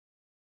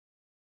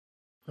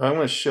I'm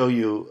going to show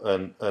you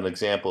an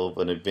example of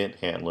an event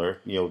handler,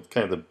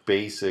 kind of the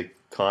basic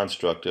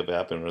construct of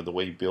App Inventor, the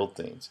way you build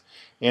things.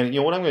 And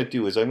what I'm going to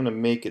do is I'm going to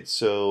make it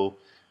so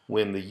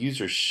when the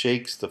user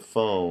shakes the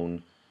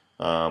phone,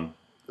 um,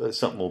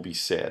 something will be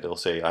said. It'll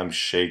say, "I'm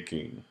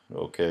shaking."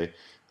 Okay.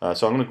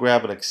 So I'm going to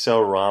grab an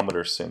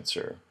accelerometer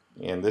sensor,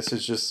 and this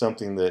is just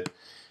something that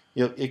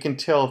it can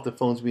tell if the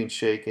phone's being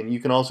shaken. You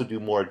can also do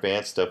more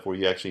advanced stuff where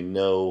you actually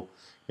know,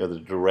 the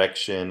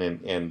direction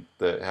and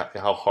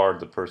how hard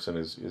the person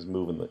is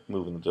moving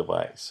the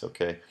device.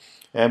 Okay,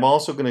 and I'm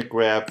also going to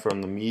grab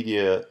from the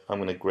media. I'm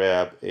going to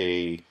grab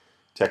a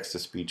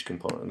text-to-speech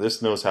component.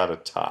 This knows how to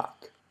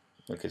talk.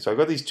 Okay, so I've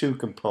got these two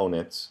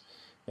components,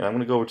 and I'm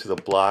going to go over to the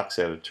blocks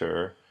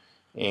editor,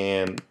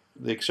 and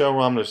the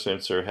accelerometer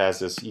sensor has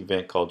this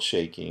event called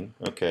shaking.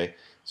 Okay,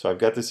 so I've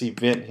got this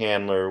event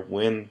handler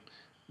when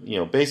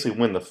basically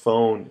when the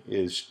phone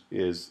is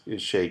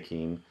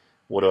shaking.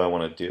 What do I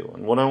want to do?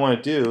 And what I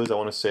want to do is I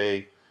want to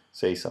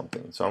say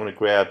something. So I'm going to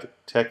grab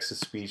text to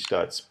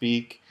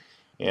speech.speak,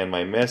 and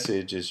my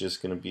message is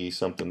just going to be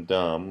something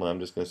dumb. I'm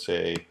just going to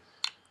say,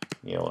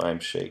 I'm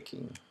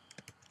shaking.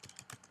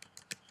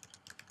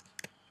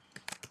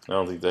 I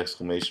don't think the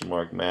exclamation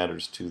mark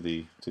matters to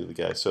the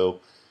guy. So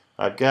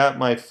I've got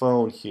my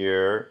phone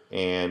here,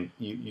 and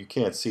you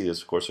can't see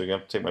this, of course. So you're gonna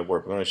have to take my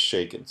word. I'm gonna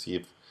shake it and see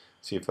if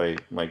I'm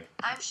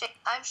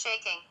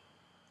shaking.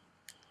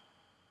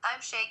 I'm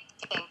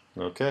shaking.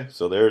 Okay,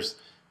 so there's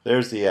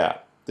the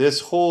app.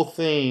 This whole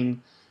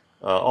thing,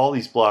 all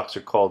these blocks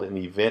are called an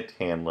event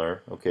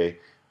handler. Okay,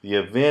 the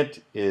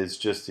event is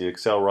just the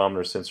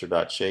accelerometer sensor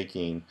dot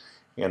shaking,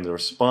 and the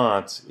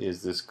response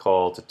is this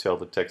call to tell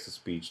the text to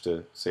speech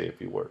to say a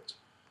few words.